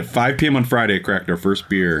started at 5 p.m. on Friday, cracked our first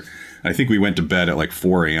beer. I think we went to bed at like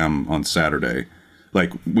 4 a.m. on Saturday.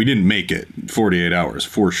 Like, we didn't make it 48 hours,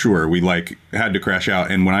 for sure. We, like, had to crash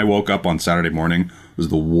out. And when I woke up on Saturday morning, it was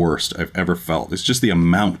the worst I've ever felt. It's just the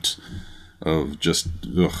amount of just,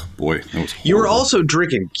 boy, that was horrible. You were also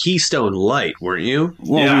drinking Keystone Light, weren't you?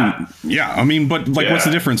 Well, I mean, but like, what's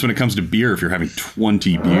the difference when it comes to beer if you're having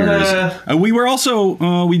 20 beers? We were also,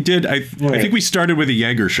 I think we started with a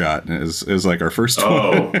Jaeger shot as like our first one.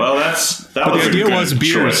 Oh, well, but the idea was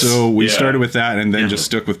beer, choice. So we started with that and then just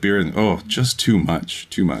stuck with beer. And just too much.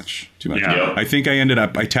 Yeah. I think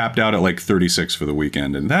I tapped out at like 36 for the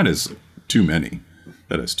weekend, and that is too many.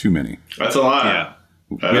 That's a lot. Yeah.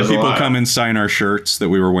 We had people come and sign our shirts that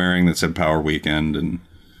we were wearing that said Power Weekend, and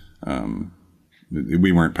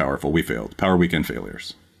we weren't powerful. We failed. Power Weekend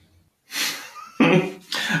failures.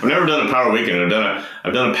 I've never done a Power Weekend.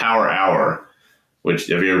 I've done a Power Hour. Which,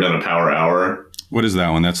 have you ever done a Power Hour? What is that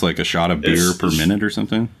one? That's like a shot of beer per minute or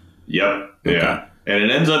something? Yep. Okay. Yeah. And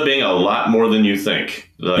it ends up being a lot more than you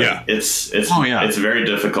think. Like, it's very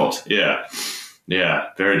difficult. Yeah. Yeah.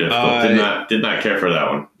 Very difficult. Did not care for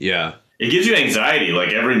that one. Yeah. It gives you anxiety. Like,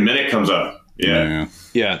 every minute comes up. Yeah.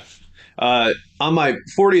 On my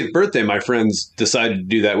 40th birthday, my friends decided to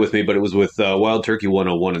do that with me, but it was with Wild Turkey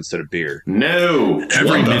 101 instead of beer. No.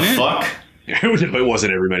 Every minute? The fuck? It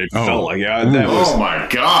wasn't every minute. It felt like oh my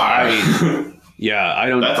god. I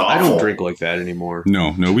don't drink like that anymore.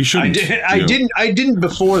 No, we shouldn't. I didn't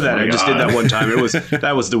before that. I just did that one time.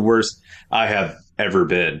 That was the worst I have ever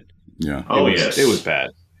been. Yeah. It was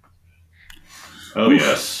bad. Oh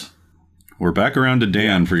yes. We're back around to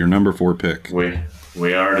Dan for your number 4 pick. We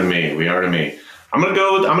are to me. I'm gonna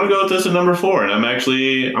go with this at number 4, and I'm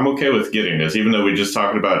okay with getting this, even though we just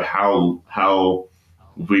talked about how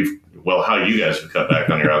you guys have cut back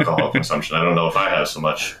on your alcohol consumption. I don't know if I have so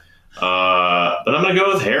much, but I'm gonna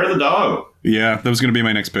go with Hair of the Dog. Yeah, that was gonna be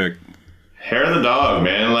my next pick. Hair of the Dog,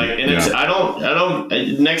 man. Like, and it's I don't.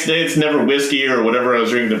 Next day, it's never whiskey or whatever I was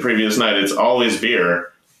drinking the previous night. It's always beer.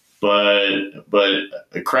 But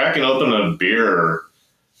cracking open a beer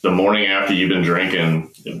the morning after you've been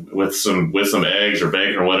drinking with some eggs or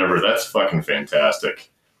bacon or whatever, that's fucking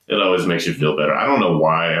fantastic. It always makes you feel better. I don't know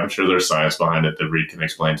why. I'm sure there's science behind it that Reed can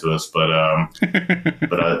explain to us, but I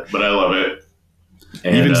love it.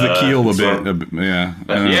 And, evens the keel a bit.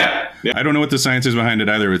 I don't know what the science is behind it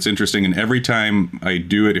either. It's interesting. And every time I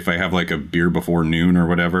do it, if I have like a beer before noon or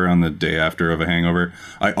whatever on the day after of a hangover,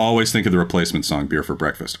 I always think of the replacement song, Beer for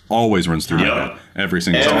Breakfast. Always runs through my head. Every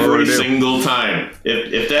single time. Every single time.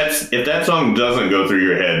 If that song doesn't go through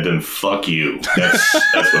your head, then fuck you. That's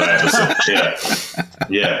what I have to say.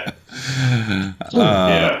 Yeah.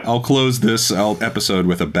 I'll close this episode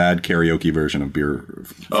with a bad karaoke version of Beer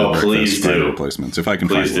for Breakfast please do. Replacements, if I can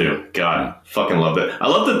find one. God, fucking love that. I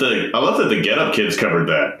love that the Get Up Kids covered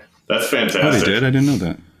that. That's fantastic. Oh, they did? I didn't know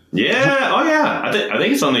that. Yeah. Oh, yeah. I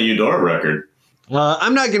think it's on the Eudora record.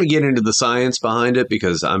 I'm not going to get into the science behind it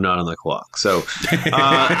because I'm not on the clock. So,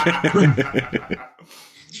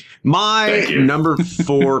 my number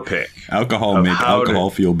 4 pick. Alcohol make alcohol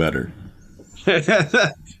feel better.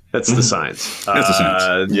 That's the science. That's the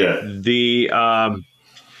science.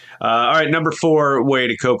 All right, number 4 way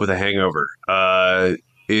to cope with a hangover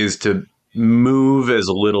is to move as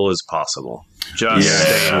little as possible. Just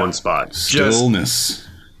stay in one spot. Stillness.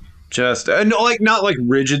 Just not like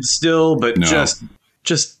rigid still, but just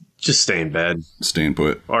stay in bed. Stay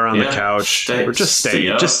put. Or on the couch. Or just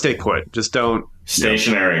stay put. Just don't.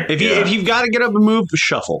 Stationary. If you've got to get up and move,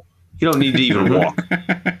 shuffle. You don't need to even walk.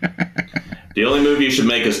 The only move you should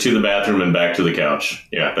make is to the bathroom and back to the couch.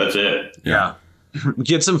 Yeah, that's it. Yeah.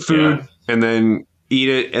 Get some food and then eat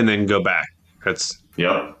it and then go back. That's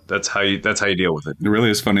how you deal with it. It really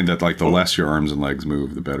is funny that like the less your arms and legs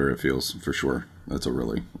move, the better it feels, for sure. That's a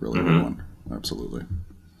really, really good one. Absolutely.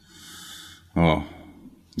 Oh.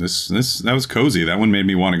 That was cozy. That one made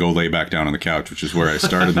me want to go lay back down on the couch, which is where I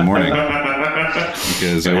started the morning.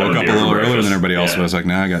 Because I woke up a little earlier than everybody else. But I was like,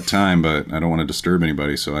 nah, I got time, but I don't want to disturb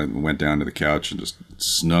anybody. So I went down to the couch and just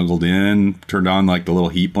snuggled in, turned on like the little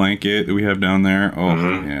heat blanket that we have down there. Oh,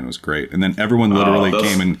 man, it was great. And then everyone literally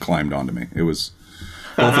came and climbed onto me. It was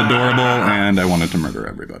both adorable and I wanted to murder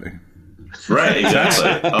everybody. Right, exactly.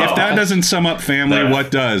 If that doesn't sum up family, what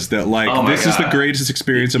does? That like this is the greatest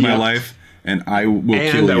experience of my life. And I will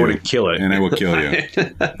kill you. I want to kill it. And I will kill you.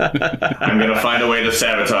 I'm going to find a way to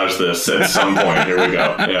sabotage this at some point. Here we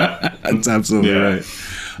go. Yeah. That's absolutely right.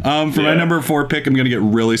 For my number 4 pick, I'm going to get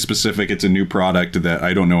really specific. It's a new product that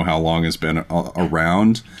I don't know how long has been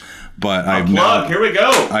around. But here we go.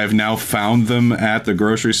 I've now found them at the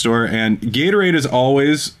grocery store. And Gatorade is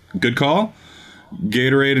always good call.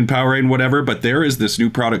 Gatorade and Powerade and whatever. But there is this new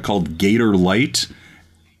product called Gator Light.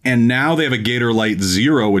 And now they have a Gator Light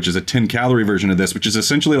Zero, which is a 10-calorie version of this, which is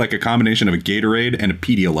essentially like a combination of a Gatorade and a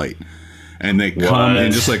Pedialyte. And they come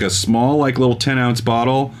in just like a small, like little 10-ounce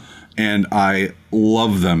bottle. And I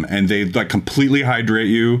love them. And they like completely hydrate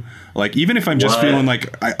you. Like even if I'm just feeling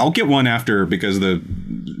like I'll get one after because the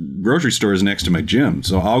grocery store is next to my gym.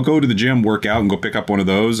 So I'll go to the gym, work out, and go pick up one of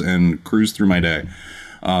those and cruise through my day.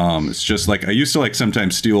 It's just like I used to like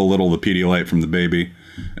sometimes steal a little of the Pedialyte from the baby.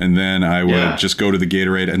 And then I would just go to the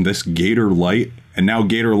Gatorade and this Gator Light. And now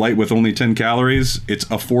Gator Light with only 10 calories. It's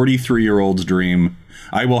a 43-year-old's dream.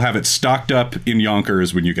 I will have it stocked up in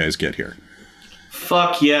Yonkers when you guys get here.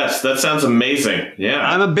 Fuck yes. That sounds amazing. Yeah.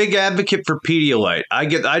 I'm a big advocate for Pedialyte. I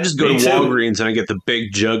just go to Walgreens and I get the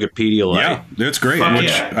big jug of Pedialyte. Yeah, that's great.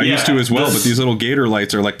 I used to as well. But these little Gator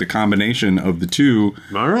Lights are like the combination of the two.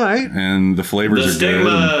 All right. And the flavors are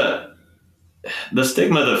good. The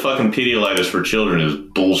stigma that fucking Pedialyte is for children is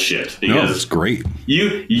bullshit. No, it's great.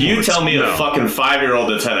 You tell me a fucking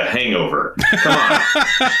 5-year-old that's had a hangover. Come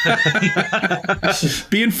on.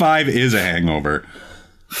 Being 5 is a hangover.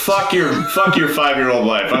 Fuck your 5-year-old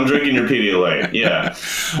life. I'm drinking your Pedialyte. Yeah.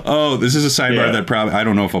 Oh, this is a sidebar that probably I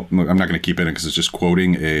don't know if I'm not going to keep it in because it's just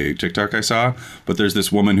quoting a TikTok I saw. But there's this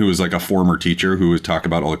woman who is like a former teacher who would talk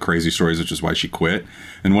about all the crazy stories, which is why she quit.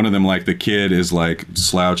 And one of them, like the kid is like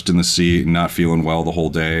slouched in the seat and not feeling well the whole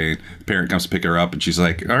day. The parent comes to pick her up and she's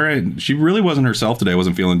like, all right, she really wasn't herself today.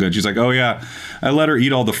 Wasn't feeling good. She's like, oh yeah, I let her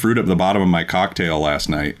eat all the fruit at the bottom of my cocktail last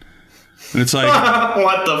night. And it's like,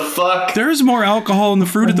 what the fuck? There's more alcohol in the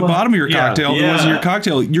fruit at the bottom of your cocktail than was in your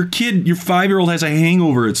cocktail. Your 5-year-old has a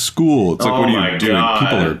hangover at school. It's like, what are you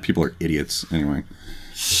doing? People are idiots. Anyway.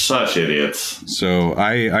 Such idiots. So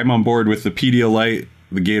I'm on board with the Pedialyte,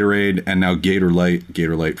 the Gatorade, and now Gator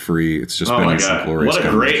Light Free. It's just been some glorious. What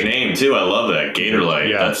a great name, too. I love that. Gator Light.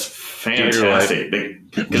 Yeah. That's fantastic.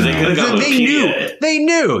 Because they could have gone with Pedialyte. They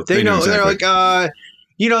knew. They know. Exactly. They're like,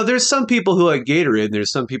 there's some people who like Gatorade and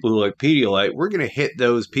there's some people who like Pedialyte. We're going to hit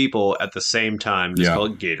those people at the same time. Just call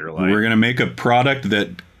it Gator Light. We're going to make a product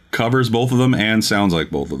that covers both of them and sounds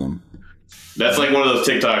like both of them. That's like one of those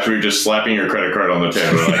TikToks where you're just slapping your credit card on the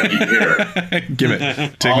table. Like, here. Give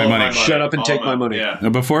it. Take my money. Shut up and take my money. Yeah. Now,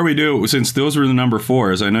 before we do, since those were the number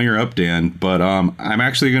 4s, I know you're up, Dan, but I'm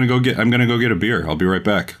actually going to go get a beer. I'll be right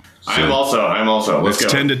back. So, I'm also. Let's go.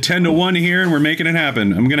 10 to 1 here, and we're making it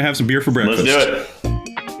happen. I'm going to have some beer for breakfast. Let's do it.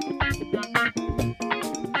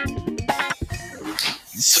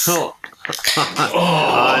 So,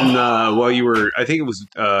 while you were, I think it was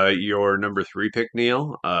your number 3 pick,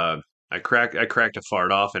 Neil. I cracked a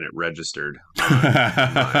fart off and it registered.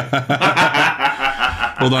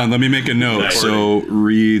 Hold on, let me make a note. Nice. So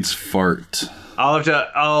Reed's fart. I'll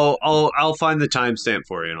find the timestamp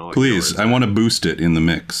for you. And please, I want to boost it in the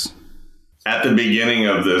mix. At the beginning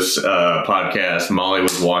of this podcast, Molly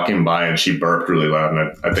was walking by and she burped really loud,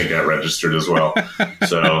 and I think that registered as well.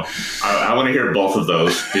 So I want to hear both of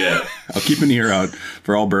those. Yeah, I'll keep an ear out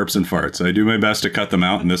for all burps and farts. I do my best to cut them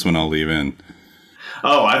out, and this one I'll leave in.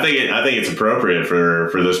 Oh, I think it's appropriate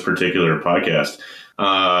for this particular podcast.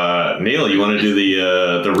 Neil, you want to do the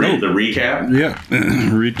recap? Yeah,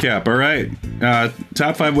 recap. All right.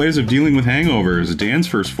 Top 5 ways of dealing with hangovers. Dan's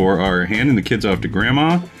first 4 are handing the kids off to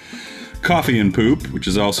grandma, Coffee and Poop, which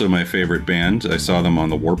is also my favorite band. I saw them on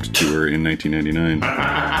the Warped Tour in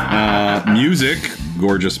 1999. Music,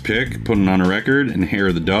 gorgeous pick, putting on a record, and Hair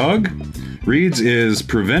of the Dog. Reed's is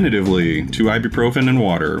preventatively 2 ibuprofen and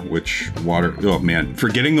water,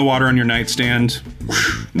 forgetting the water on your nightstand,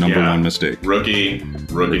 number 1 mistake. Rookie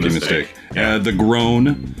mistake. The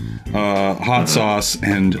Groan, hot sauce,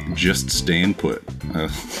 and just staying put. I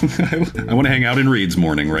want to hang out in Reed's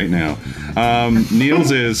morning right now.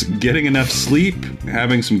 Neil's is getting enough sleep,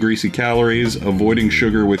 having some greasy calories, avoiding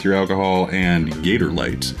sugar with your alcohol, and Gator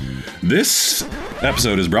Light. This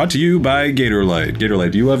episode is brought to you by Gator Light. Gator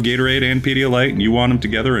Light, do you love Gatorade and Pedialyte and you want them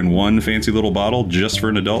together in one fancy little bottle just for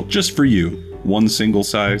an adult? Just for you. One single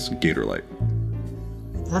size Gator Light.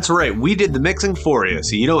 That's right. We did the mixing for you,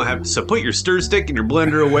 so you don't have to. So put your stir stick and your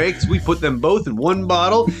blender away, because we put them both in one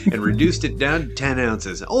bottle and reduced it down to 10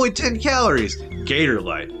 ounces. Only 10 calories. Gator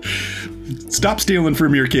Light. Stop stealing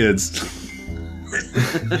from your kids.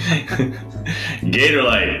 Gator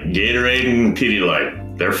Light, Gatorade, and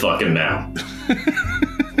Pedialyte. They're fucking now.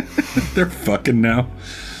 They're fucking now.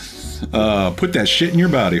 Put that shit in your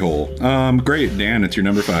body hole. Great, Dan. It's your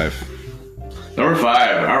number 5. Number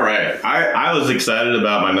 5. All right. I was excited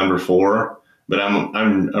about my number 4, but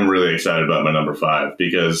I'm really excited about my number 5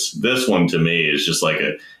 because this one to me is just like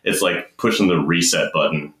it's like pushing the reset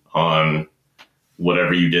button on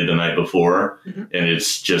whatever you did the night before, and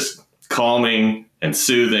it's just calming and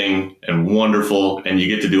soothing and wonderful, and you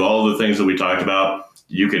get to do all the things that we talked about.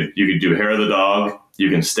 You could do hair of the dog. You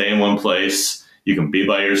can stay in one place. You can be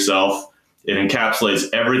by yourself. It encapsulates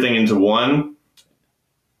everything into one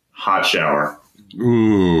hot shower.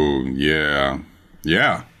 Ooh, yeah.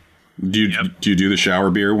 Yeah. Do you do the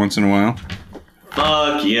shower beer once in a while?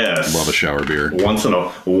 Fuck yes. Love a shower beer. Once in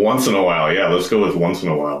a while. Yeah, let's go with once in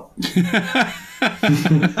a while.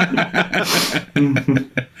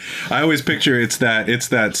 I always picture it's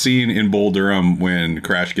that scene in Bull Durham when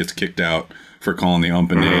Crash gets kicked out for calling the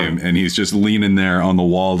ump a name, and he's just leaning there on the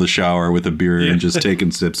wall of the shower with a beer and just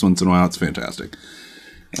taking sips once in a while. It's fantastic.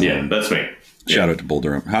 Yeah, that's me. Shout out to Bull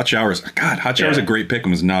Durham. Hot showers. God, hot showers a great pick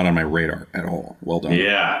and was not on my radar at all. Well done.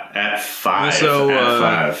 Yeah, at 5. Also,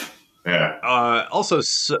 at 5. Yeah. Also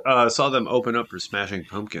saw them open up for Smashing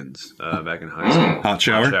Pumpkins back in high school. Hot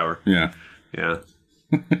shower? Hot shower. Yeah. Yeah.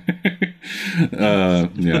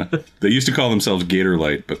 Yeah. They used to call themselves Gator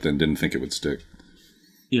Light, but then didn't think it would stick.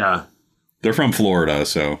 Yeah. They're from Florida,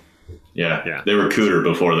 so. Yeah. They were cooter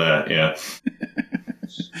before that. Yeah.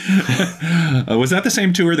 Was that the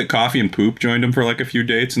same tour that Coffee and Poop joined them for like a few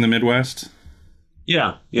dates in the Midwest?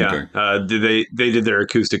 Yeah. Okay. They did their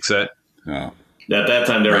acoustic set. Oh. At that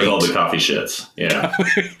time, they were called the Coffee Shits. Yeah.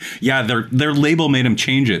 Yeah, their label made them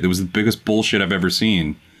change it. It was the biggest bullshit I've ever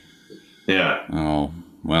seen. Yeah. Oh,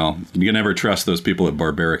 well, you can never trust those people at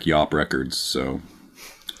Barbaric Yop Records, so.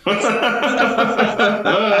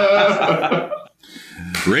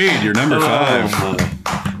 Reed, your number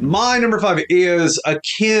 5. My number 5 is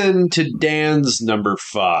akin to Dan's number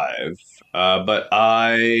 5, but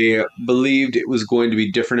I believed it was going to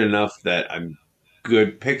be different enough that I'm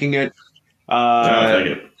good picking it. I'll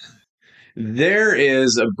take it. There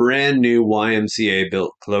is a brand new YMCA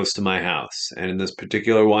built close to my house, and in this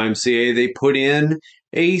particular YMCA, they put in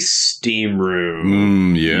a steam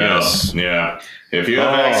room. Yes. Yeah. If you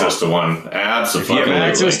have access to one, absolutely. If you have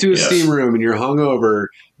access to a steam room and you're hungover,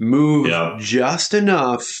 move just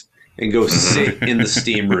enough and go sit in the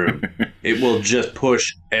steam room. It will just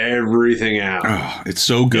push everything out. Oh, it's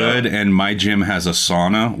so good. Yeah. And my gym has a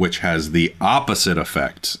sauna, which has the opposite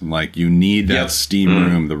effect. Like you need that steam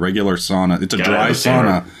room. The regular sauna, it's a dry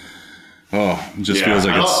sauna. Oh, it just feels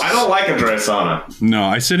like I don't like a dry sauna. No,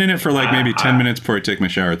 I sit in it for like maybe 10 minutes before I take my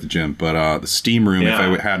shower at the gym. But the steam room, if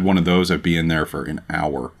I had one of those, I'd be in there for an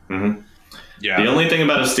hour. Mm-hmm. Yeah. The only thing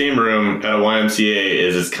about a steam room at a YMCA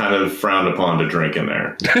is it's kind of frowned upon to drink in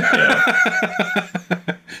there. Yeah.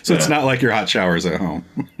 So it's not like your hot showers at home.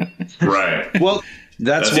 Right. Well,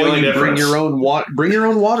 that's why you bring your own water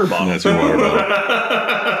bottle. That's your water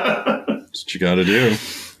bottle. That's what you got to do.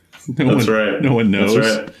 That's right. No one knows.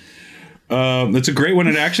 That's right. That's a great one,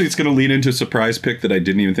 and actually it's going to lead into a surprise pick that I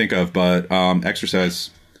didn't even think of, but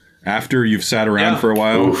exercise. After you've sat around for a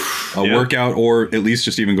while, workout, or at least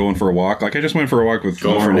just even going for a walk. Like I just went for a walk with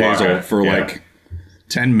Lauren Hazel for like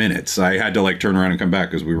 10 minutes. I had to like turn around and come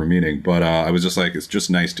back because we were meeting, but I was just like, it's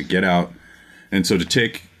just nice to get out. And so to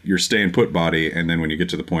take your stay and put body, and then when you get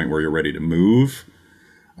to the point where you're ready to move,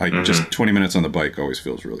 like just 20 minutes on the bike always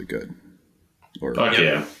feels really good. Or,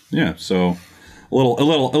 yeah. So a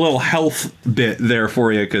little health bit there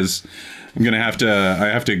for you, because I'm gonna have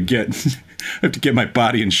to get my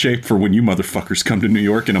body in shape for when you motherfuckers come to New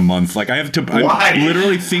York in a month. Like I'm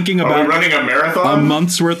literally thinking about running a marathon, a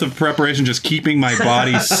month's worth of preparation, just keeping my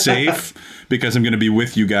body safe, because I'm going to be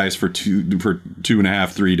with you guys for 2.5,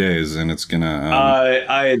 3 days, and it's gonna.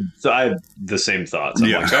 I had the same thoughts.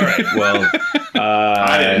 I'm like, all right, well,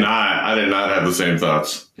 I did not have the same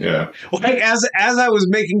thoughts. Yeah. Well, as I was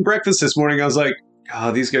making breakfast this morning, I was like,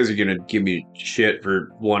 Oh, these guys are gonna give me shit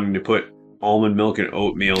for wanting to put almond milk and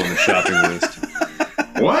oatmeal on the shopping list.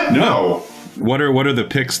 What? No. What are the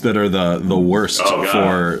picks that are the worst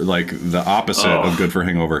for like the opposite of good for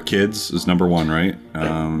hangover? Kids is number one, right?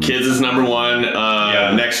 Kids is number one.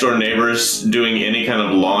 Next door neighbors doing any kind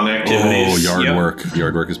of lawn activities. Oh, yard work.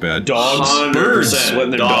 Yard work is bad. Dogs, 100%. birds,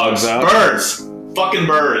 letting their dogs out. Birds. Fucking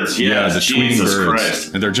birds. Yes, the Jesus tweeting birds.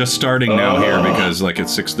 Christ. And they're just starting now here because like at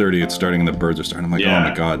 6:30 it's starting and the birds are starting. I'm like, oh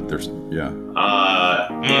my god, there's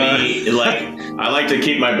I like to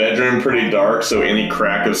keep my bedroom pretty dark, so any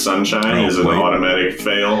crack of sunshine is an automatic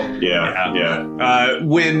fail. Yeah.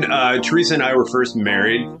 When Teresa and I were first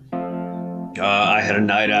married, I had a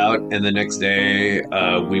night out, and the next day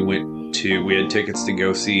we had tickets to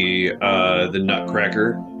go see the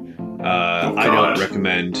Nutcracker. I don't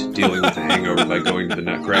recommend dealing with a hangover by going to the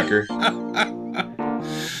Nutcracker.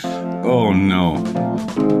 Oh no.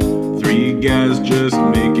 3 guys just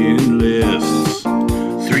making lists.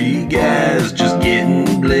 3 guys just getting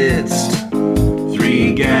blitzed.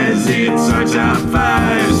 3 guys, it's our top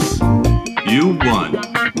 5s. You won,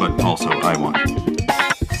 but also I won.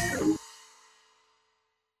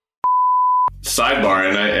 Sidebar,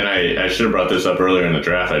 and I should have brought this up earlier in the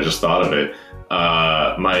draft. I just thought of it.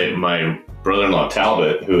 My brother-in-law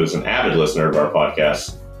Talbot, who is an avid listener of our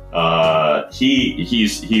podcast, he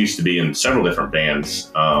used to be in several different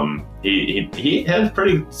bands. He had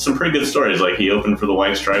some pretty good stories. Like he opened for the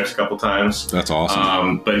White Stripes a couple times. That's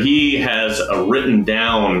awesome. But he has a written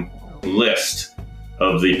down list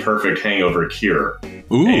of the perfect hangover cure.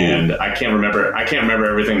 Ooh. And I can't remember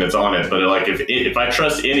everything that's on it, but like if I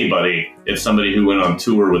trust anybody, it's somebody who went on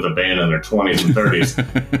tour with a band in their 20s and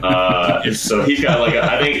 30s. So he's got like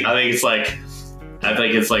I think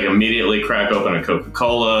it's like immediately crack open a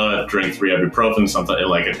Coca-Cola, drink 3 ibuprofen, something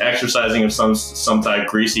like an exercising of some type,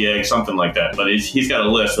 greasy egg, something like that. But he's got a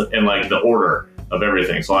list and like the order of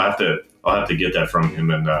everything. So I'll have to get that from him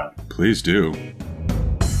and please do.